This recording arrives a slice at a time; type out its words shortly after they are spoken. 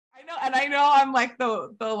I know I'm like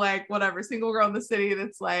the like whatever single girl in the city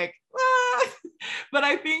that's like, but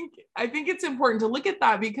I think it's important to look at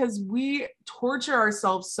that because we torture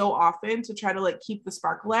ourselves so often to try to like keep the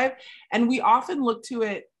spark alive, and we often look to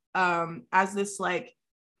it as this like,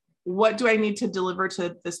 what do I need to deliver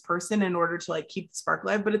to this person in order to like keep the spark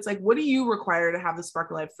alive? But it's like, what do you require to have the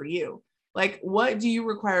spark alive for you? Like, what do you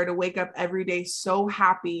require to wake up every day so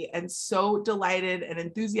happy and so delighted and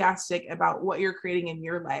enthusiastic about what you're creating in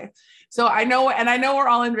your life? So I know we're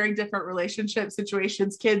all in very different relationship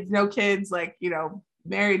situations, kids, no kids, like, you know,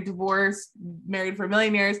 married, divorced, married for a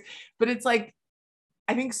million years. But it's like,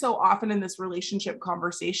 I think so often in this relationship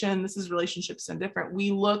conversation, this is relationships and different,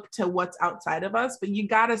 we look to what's outside of us, but you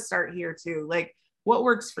got to start here too. Like, what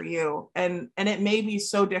works for you? And it may be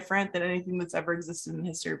so different than anything that's ever existed in the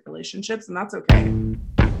history of relationships, and that's okay.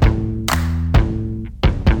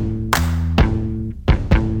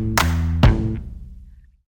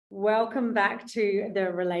 Welcome back to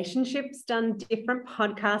the Relationships Done Different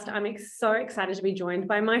podcast. I'm so excited to be joined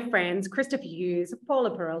by my friends, Christopher Hughes,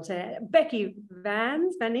 Paula Peralta, Becky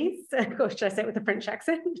Vanice. Gosh, should I say it with a French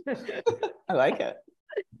accent? I like it.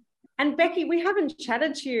 And Becky, we haven't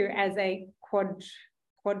chatted to you as a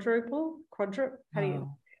quadruple,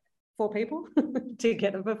 four people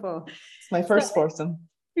together before. It's my first foursome.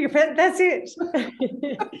 That's it.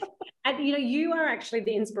 And you know, you are actually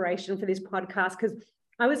the inspiration for this podcast because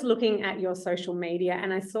I was looking at your social media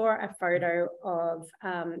and I saw a photo of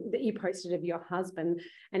that you posted of your husband,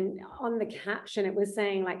 and on the caption it was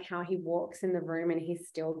saying like how he walks in the room and he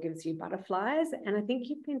still gives you butterflies. And I think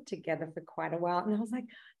you've been together for quite a while, and I was like,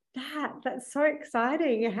 that's so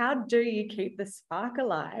exciting. How do you keep the spark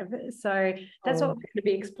alive? So that's what we're going to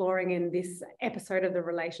be exploring in this episode of the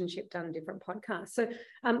Relationship Done Different podcast. So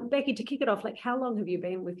Becky, to kick it off, like, how long have you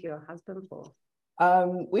been with your husband for?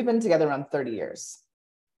 We've been together around 30 years.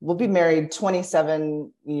 We'll be married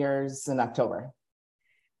 27 years in October.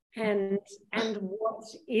 And what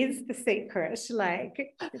is the secret?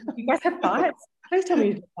 Like, you guys have fights? Please tell me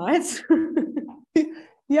you have fights.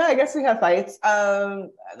 Yeah, I guess we have fights. I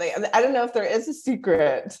don't know if there is a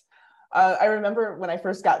secret. I remember when I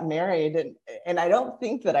first got married, and I don't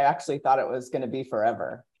think that I actually thought it was going to be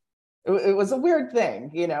forever. It was a weird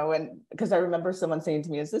thing, you know, and because I remember someone saying to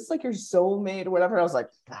me, is this like your soulmate or whatever? I was like,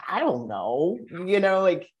 I don't know, you know,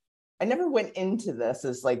 like I never went into this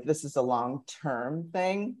as like, this is a long-term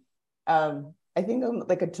thing. I think I'm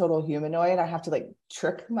like a total humanoid. I have to like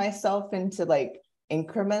trick myself into like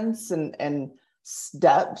increments and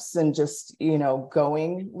steps and just, you know,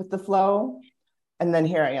 going with the flow. And then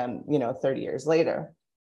here I am, you know, 30 years later.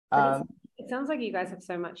 It sounds like you guys have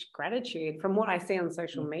so much gratitude from what I see on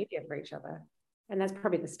social media for each other. And that's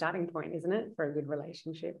probably the starting point, isn't it, for a good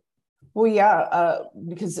relationship? Well, yeah,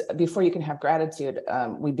 because before you can have gratitude,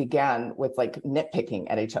 we began with like nitpicking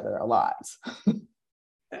at each other a lot.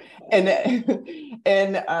 And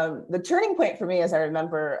the turning point for me is I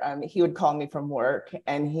remember he would call me from work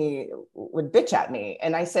and he would bitch at me.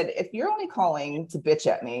 And I said, if you're only calling to bitch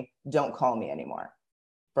at me, don't call me anymore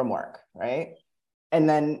from work, right? And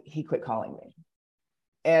then he quit calling me.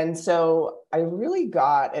 And so I really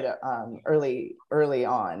got it early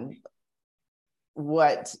on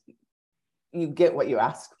what you get what you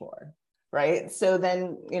ask for, right? So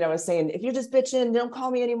then, you know, I was saying, if you're just bitching, don't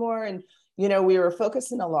call me anymore. And you know, we were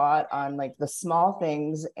focusing a lot on like the small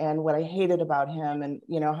things and what I hated about him and,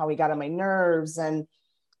 you know, how he got on my nerves. And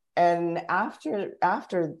after,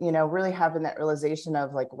 you know, really having that realization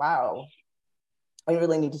of like, wow, I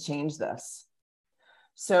really need to change this.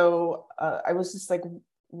 So I was just like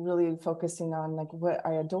really focusing on like what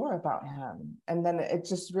I adore about him. And then it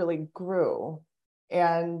just really grew.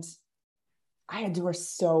 And I adore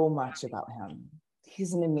so much about him.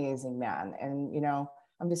 He's an amazing man. And, you know,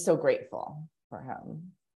 I'm just so grateful for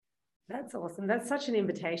him. That's awesome. That's such an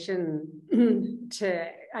invitation to,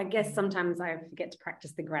 I guess sometimes I forget to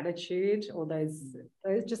practice the gratitude or those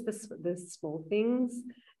just the small things.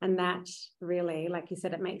 And that really, like you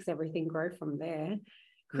said, it makes everything grow from there.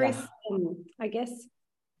 Chris, yeah. I guess,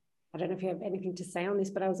 I don't know if you have anything to say on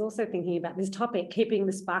this, but I was also thinking about this topic, keeping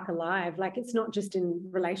the spark alive. Like it's not just in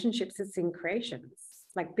relationships, it's in creations,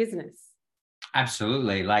 like business.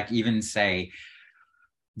 Absolutely. Like even say,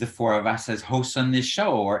 the four of us as hosts on this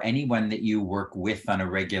show, or anyone that you work with on a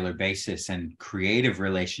regular basis, and creative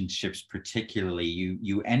relationships particularly,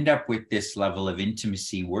 you end up with this level of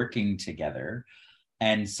intimacy working together.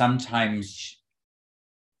 And sometimes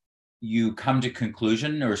you come to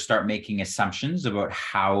conclusion or start making assumptions about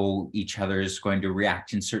how each other is going to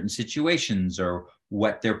react in certain situations, or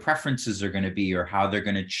what their preferences are going to be, or how they're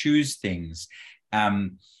going to choose things.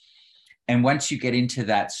 And And once you get into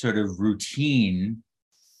that sort of routine,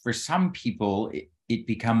 for some people, it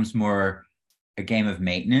becomes more a game of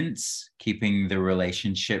maintenance, keeping the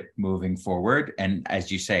relationship moving forward. And as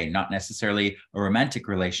you say, not necessarily a romantic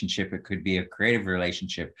relationship, it could be a creative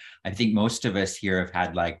relationship. I think most of us here have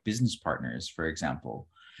had like business partners, for example.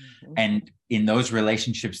 Mm-hmm. And in those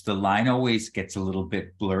relationships, the line always gets a little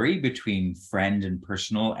bit blurry between friend and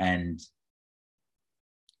personal and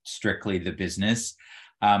strictly the business.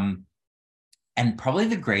 And probably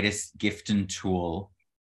the greatest gift and tool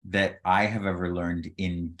that I have ever learned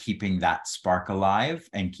in keeping that spark alive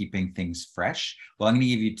and keeping things fresh. Well, I'm going to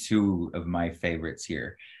give you two of my favorites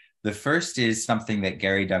here. The first is something that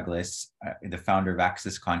Gary Douglas, the founder of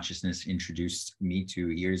Access Consciousness, introduced me to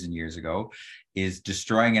years and years ago, is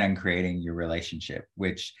destroying and uncreating your relationship,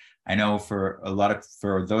 which I know for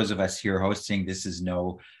those of us here hosting, this is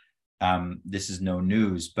no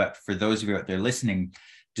news, but for those of you out there listening,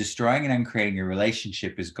 destroying and uncreating your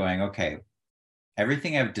relationship is going, okay,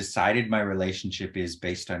 everything I've decided my relationship is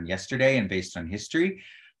based on yesterday and based on history,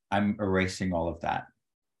 I'm erasing all of that.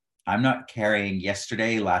 I'm not carrying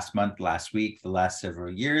yesterday, last month, last week, the last several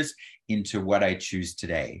years into what I choose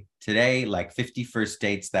today. Today, like 50 First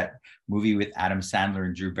Dates, that movie with Adam Sandler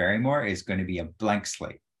and Drew Barrymore, is going to be a blank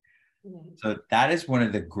slate. So that is one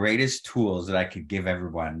of the greatest tools that I could give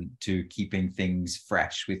everyone to keeping things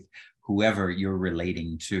fresh with whoever you're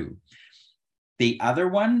relating to. The other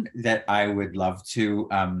one that I would love to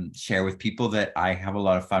share with people that I have a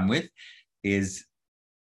lot of fun with is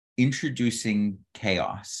introducing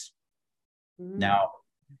chaos. Now,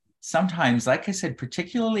 sometimes, like I said,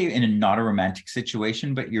 particularly in not a romantic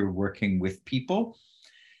situation, but you're working with people,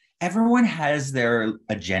 everyone has their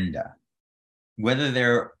agenda, whether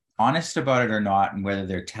they're honest about it or not, and whether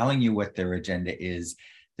they're telling you what their agenda is,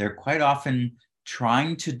 they're quite often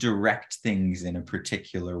trying to direct things in a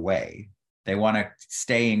particular way. They want to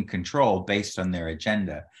stay in control based on their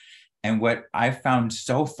agenda. And what I've found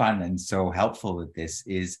so fun and so helpful with this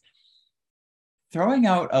is throwing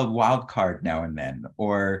out a wild card now and then,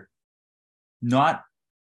 or not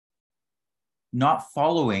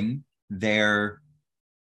following their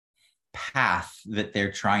path that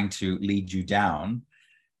they're trying to lead you down,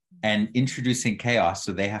 and introducing chaos.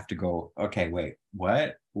 So they have to go, okay, wait,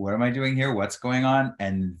 what am I doing here? What's going on?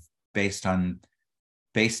 And based on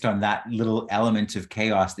that little element of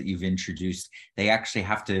chaos that you've introduced, they actually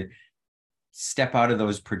have to step out of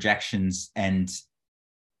those projections and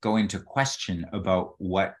go into question about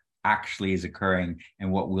what actually is occurring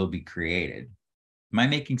and what will be created. Am I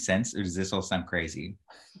making sense, or does this all sound crazy?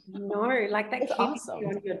 No, like that keeps awesome. You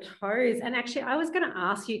on your toes. And actually, I was going to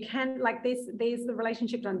ask you, can like the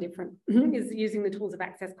relationship done different is using the tools of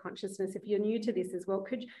access consciousness. If you're new to this as well,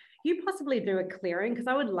 could you possibly do a clearing? Because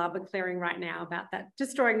I would love a clearing right now about that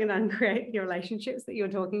destroying and uncreating your relationships that you're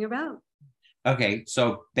talking about. Okay,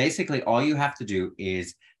 so basically all you have to do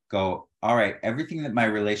is go, all right, everything that my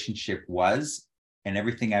relationship was and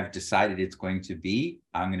everything I've decided it's going to be,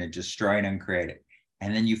 I'm going to destroy and uncreate it.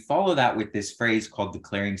 And then you follow that with this phrase called the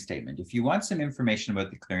clearing statement. If you want some information about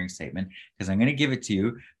the clearing statement, because I'm going to give it to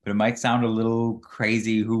you, but it might sound a little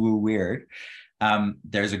crazy, woo-woo weird.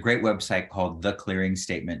 There's a great website called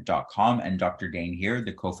theclearingstatement.com, and Dr. Dane here,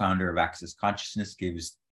 the co-founder of Access Consciousness,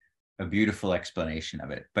 gives a beautiful explanation of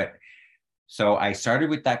it. But so I started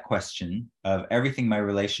with that question of everything my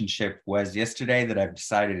relationship was yesterday that I've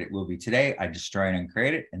decided it will be today, I destroy and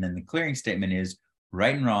uncreate it. And then the clearing statement is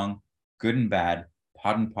right and wrong, good and bad,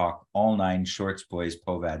 POD and POC, all nine, shorts, boys,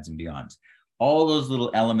 POVADs, and beyonds. All those little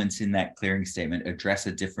elements in that clearing statement address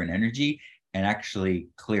a different energy and actually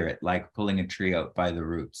clear it, like pulling a tree out by the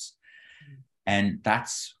roots. And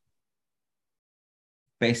that's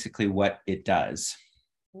basically what it does.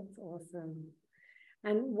 That's awesome.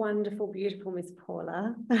 And wonderful, beautiful Miss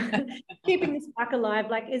Paula. Keeping this spark alive,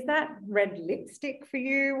 like, is that red lipstick for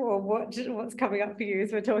you, or what's coming up for you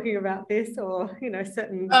as we're talking about this, or, you know,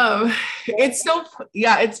 certain... It's so,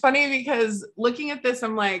 yeah, it's funny because looking at this,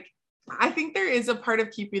 I'm like, I think there is a part of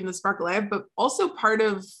keeping the spark alive, but also part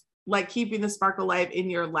of like keeping the spark alive in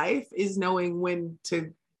your life is knowing when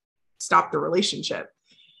to stop the relationship.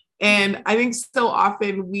 And I think so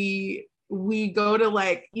often we go to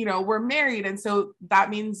like, you know, we're married. And so that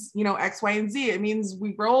means, you know, X, Y, and Z. It means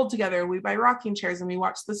we grow old together, we buy rocking chairs and we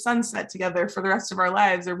watch the sunset together for the rest of our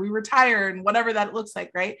lives, or we retire and whatever that looks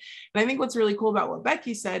like. Right. And I think what's really cool about what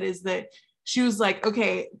Becky said is that she was like,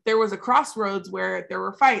 okay, there was a crossroads where there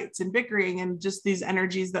were fights and bickering and just these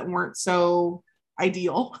energies that weren't so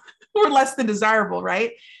ideal or less than desirable.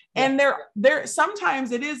 Right. Yeah. And there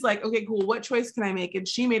sometimes it is like, okay, cool. What choice can I make? And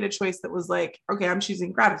she made a choice that was like, okay, I'm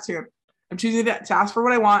choosing gratitude. I'm choosing to ask for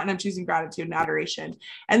what I want, and I'm choosing gratitude and adoration.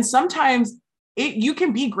 And sometimes you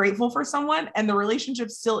can be grateful for someone and the relationship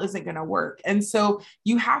still isn't going to work. And so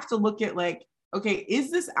you have to look at like, okay, is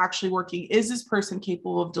this actually working? Is this person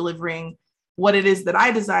capable of delivering what it is that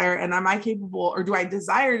I desire? And am I capable, or do I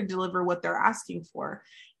desire to deliver what they're asking for?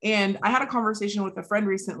 And I had a conversation with a friend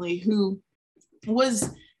recently who was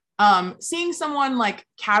seeing someone like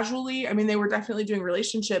casually. I mean, they were definitely doing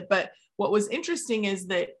relationship, but what was interesting is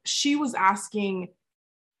that she was asking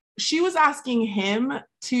him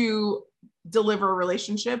to deliver a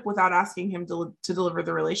relationship without asking him to deliver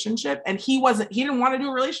the relationship. And he didn't want to do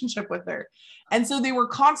a relationship with her. And so they were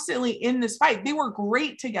constantly in this fight. They were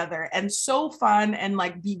great together and so fun. And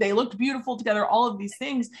like, they looked beautiful together, all of these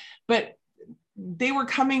things, but they were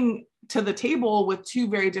coming to the table with two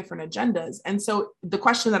very different agendas. And so the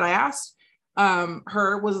question that I asked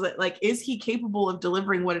her was like, is he capable of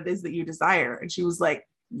delivering what it is that you desire? And she was like,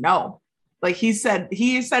 no. Like he said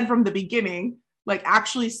from the beginning, like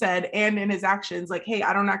actually said, and in his actions, like, hey,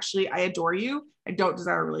 I adore you. I don't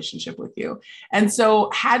desire a relationship with you. And so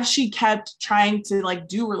had she kept trying to like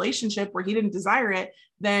do relationship where he didn't desire it,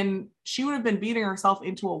 then she would have been beating herself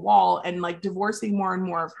into a wall and like divorcing more and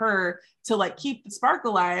more of her to like keep the spark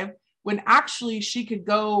alive, when actually she could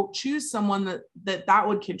go choose someone that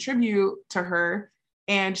would contribute to her,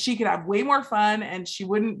 and she could have way more fun, and she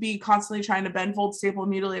wouldn't be constantly trying to bend, fold, staple,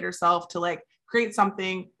 mutilate herself to like create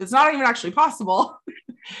something that's not even actually possible.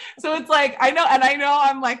 So it's like, I know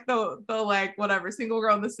I'm like the like whatever single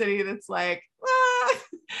girl in the city that's like, ah.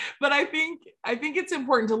 But I think it's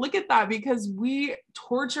important to look at that, because we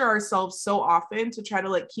torture ourselves so often to try to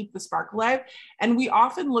like keep the spark alive. And we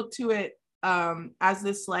often look to it as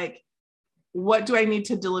this like, what do I need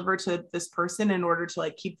to deliver to this person in order to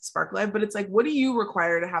like keep the spark alive? But it's like, what do you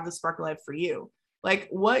require to have the spark alive for you? Like,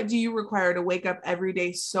 what do you require to wake up every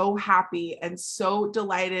day so happy and so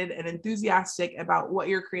delighted and enthusiastic about what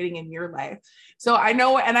you're creating in your life? So I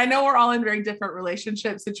know we're all in very different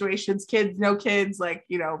relationship situations, kids, no kids, like,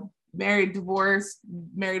 you know, married, divorced,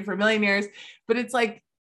 married for a million years. But it's like,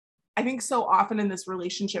 I think so often in this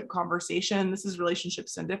relationship conversation, this is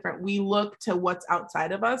relationships and different, we look to what's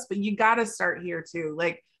outside of us, but you got to start here too.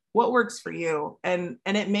 Like, what works for you? And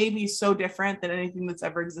it may be so different than anything that's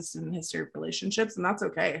ever existed in the history of relationships, and that's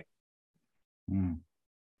okay.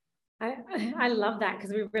 I love that,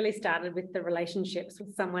 because we really started with the relationships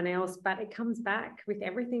with someone else, but it comes back with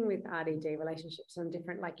everything with RDD relationships and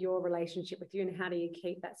different, like your relationship with you, and how do you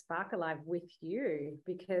keep that spark alive with you?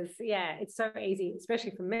 Because yeah, it's so easy,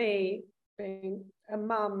 especially for me being a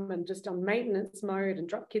mum and just on maintenance mode and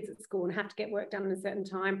drop kids at school and have to get work done in a certain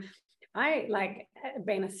time. I like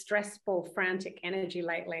been a stressful, frantic energy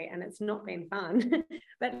lately, and it's not been fun.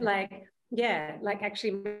 But like, yeah, like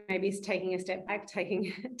actually maybe it's taking a step back,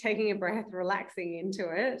 taking a breath, relaxing into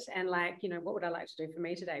it, and like, you know, what would I like to do for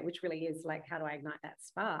me today? Which really is like, how do I ignite that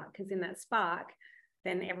spark? Because in that spark,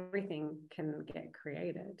 then everything can get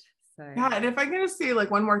created. So yeah, and if I can just say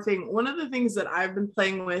like one more thing, one of the things that I've been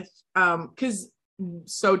playing with, because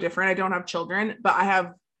so different, I don't have children, but I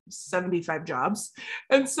have 75 jobs.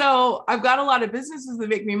 And so I've got a lot of businesses that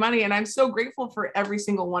make me money, and I'm so grateful for every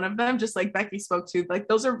single one of them. Just like Becky spoke to, like,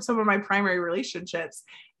 those are some of my primary relationships.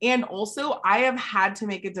 And also I have had to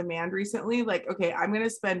make a demand recently, like, okay, I'm going to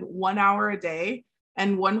spend 1 hour a day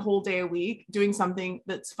and one whole day a week doing something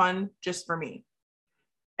that's fun just for me.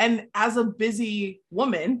 And as a busy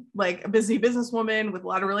woman, like a busy businesswoman with a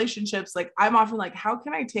lot of relationships, like I'm often like, how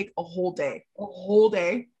can I take a whole day?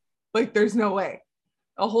 Like, there's no way.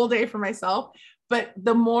 A whole day for myself. But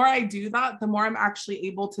the more I do that, the more I'm actually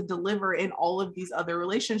able to deliver in all of these other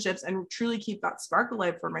relationships and truly keep that spark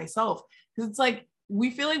alive for myself. Because it's like,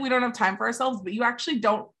 we feel like we don't have time for ourselves, but you actually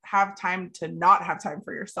don't have time to not have time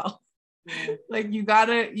for yourself. Yeah. Like, you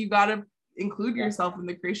gotta include yourself in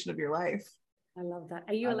the creation of your life. I love that.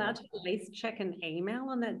 Are you allowed to at least check an email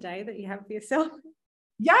on that day that you have for yourself?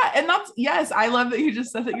 Yeah. And yes, I love that you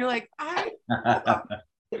just said that. You're like,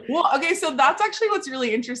 well, okay, so that's actually what's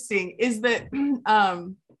really interesting is that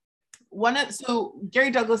so Gary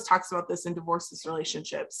Douglas talks about this in divorces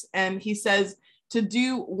relationships, and he says to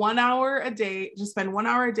do 1 hour a day, to spend 1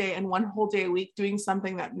 hour a day and one whole day a week doing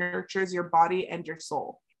something that nurtures your body and your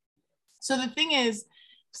soul. So the thing is,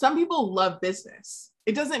 some people love business.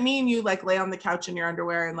 It doesn't mean you like lay on the couch in your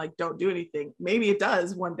underwear and like don't do anything. Maybe it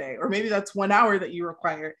does one day, or maybe that's 1 hour that you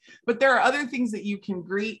require. But there are other things that you can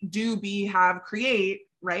create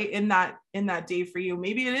right in that day for you.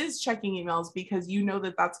 Maybe it is checking emails because you know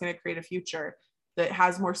that that's going to create a future that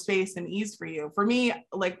has more space and ease for you. For me,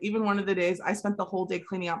 like, even one of the days I spent the whole day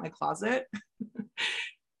cleaning out my closet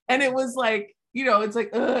and it was like, you know, it's like,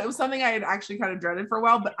 it was something I had actually kind of dreaded for a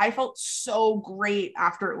while, but I felt so great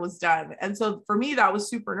after it was done. And so for me, that was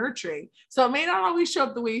super nurturing. So it may not always show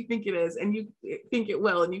up the way you think it is, and you think it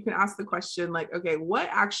will. And you can ask the question like, okay, what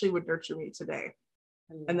actually would nurture me today?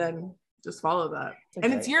 And then just follow that.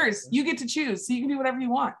 And it's yours. You get to choose. So you can do whatever you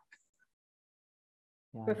want.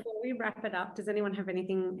 Yeah. Before we wrap it up, does anyone have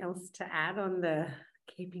anything else to add on the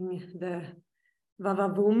keeping the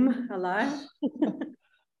vavavoom alive?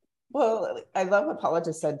 Well, I love what Paula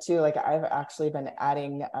just said too. Like I've actually been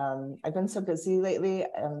adding, I've been so busy lately.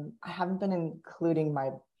 I haven't been including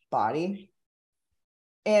my body.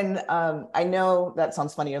 And I know that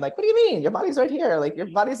sounds funny. You're like, what do you mean? Your body's right here. Like your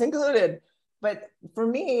body's included. But for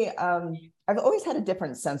me, I've always had a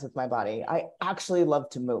different sense with my body. I actually love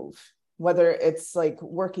to move, whether it's like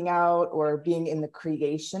working out or being in the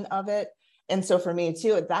creation of it. And so for me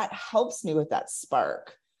too, that helps me with that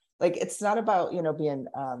spark. Like, it's not about, you know, being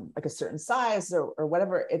like a certain size or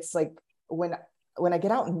whatever. It's like when I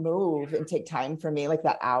get out and move and take time for me, like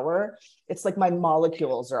that hour, it's like my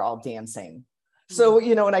molecules are all dancing. So,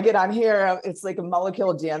 you know, when I get on here, it's like a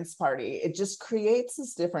molecule dance party. It just creates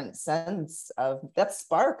this different sense of that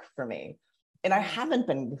spark for me. And I haven't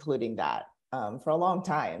been including that for a long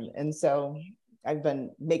time. And so I've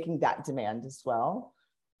been making that demand as well.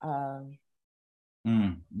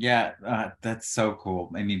 That's so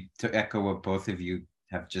cool. I mean, to echo what both of you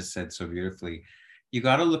have just said so beautifully, you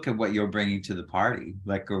got to look at what you're bringing to the party,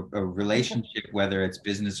 like a relationship, whether it's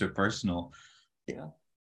business or personal. Yeah.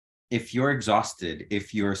 If you're exhausted,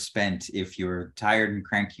 if you're spent, if you're tired and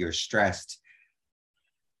cranky or stressed,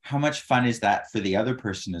 how much fun is that for the other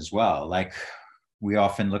person as well? Like, we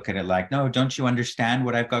often look at it like, no, don't you understand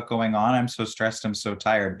what I've got going on? I'm so stressed, I'm so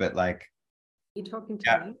tired. But like, you're talking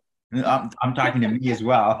to me. I'm talking to me as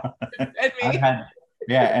well. And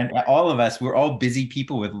me. And all of us, we're all busy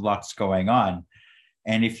people with lots going on.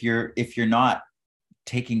 And if you're not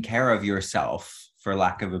taking care of yourself, for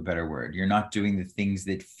lack of a better word, you're not doing the things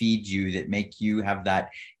that feed you, that make you have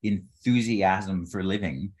that enthusiasm for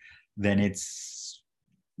living, then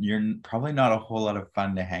you're probably not a whole lot of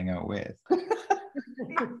fun to hang out with.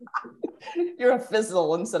 You're a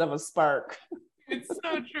fizzle instead of a spark. It's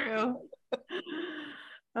so true.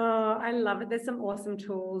 Oh, I love it. There's some awesome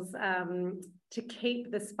tools to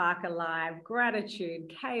keep the spark alive: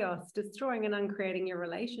 gratitude, chaos, destroying and uncreating your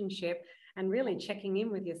relationship, and really checking in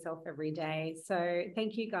with yourself every day. So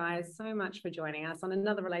thank you guys so much for joining us on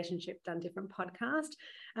another Relationship Done Different podcast.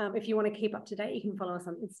 If you want to keep up to date, you can follow us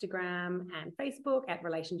on Instagram and Facebook at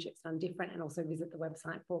Relationships Done Different, and also visit the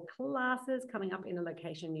website for classes coming up in a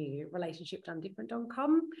location near you,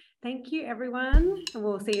 relationshipdonedifferent.com. Thank you, everyone, and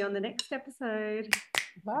we'll see you on the next episode.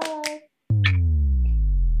 Bye.